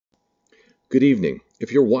Good evening.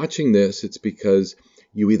 If you're watching this, it's because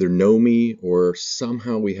you either know me or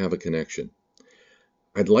somehow we have a connection.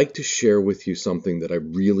 I'd like to share with you something that I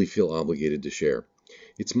really feel obligated to share.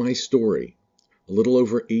 It's my story. A little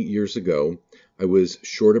over 8 years ago, I was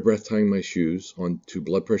short of breath tying my shoes on 2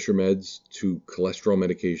 blood pressure meds, 2 cholesterol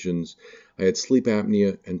medications. I had sleep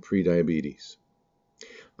apnea and prediabetes.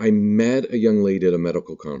 I met a young lady at a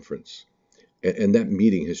medical conference, and that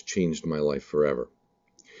meeting has changed my life forever.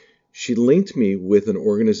 She linked me with an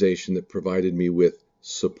organization that provided me with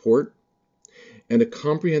support and a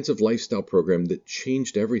comprehensive lifestyle program that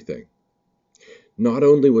changed everything. Not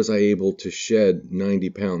only was I able to shed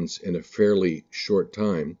 90 pounds in a fairly short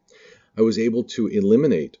time, I was able to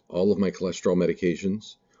eliminate all of my cholesterol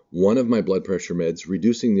medications, one of my blood pressure meds,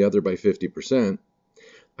 reducing the other by 50%.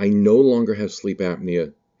 I no longer have sleep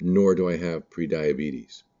apnea, nor do I have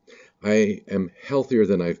prediabetes. I am healthier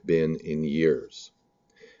than I've been in years.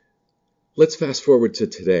 Let's fast forward to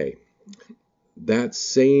today. That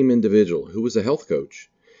same individual, who was a health coach,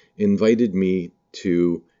 invited me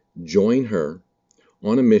to join her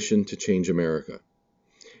on a mission to change America.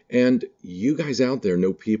 And you guys out there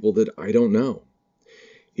know people that I don't know.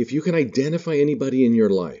 If you can identify anybody in your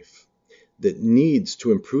life that needs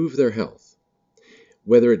to improve their health,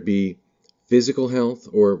 whether it be physical health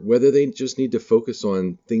or whether they just need to focus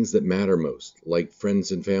on things that matter most, like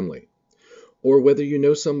friends and family, or whether you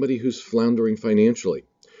know somebody who's floundering financially,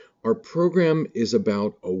 our program is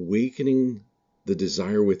about awakening the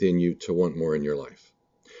desire within you to want more in your life,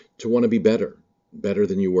 to want to be better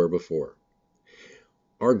than you were before.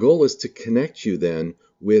 Our goal is to connect you then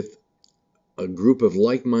with a group of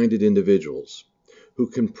like-minded individuals who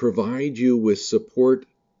can provide you with support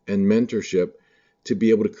and mentorship to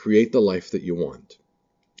be able to create the life that you want.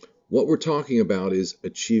 What we're talking about is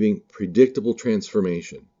achieving predictable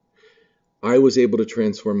transformation. I was able to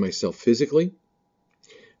transform myself physically,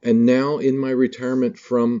 and now in my retirement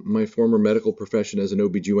from my former medical profession as an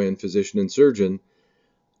OBGYN physician and surgeon,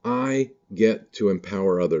 I get to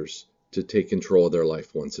empower others to take control of their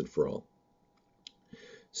life once and for all.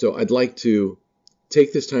 So I'd like to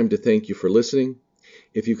take this time to thank you for listening.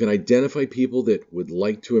 If you can identify people that would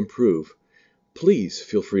like to improve, please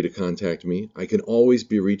feel free to contact me. I can always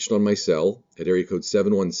be reached on my cell at area code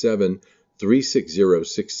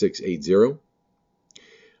 717-360-6680.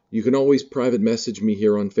 You can always private message me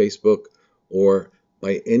here on Facebook or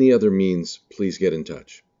by any other means, please get in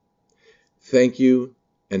touch. Thank you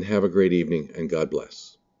and have a great evening, and God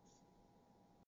bless.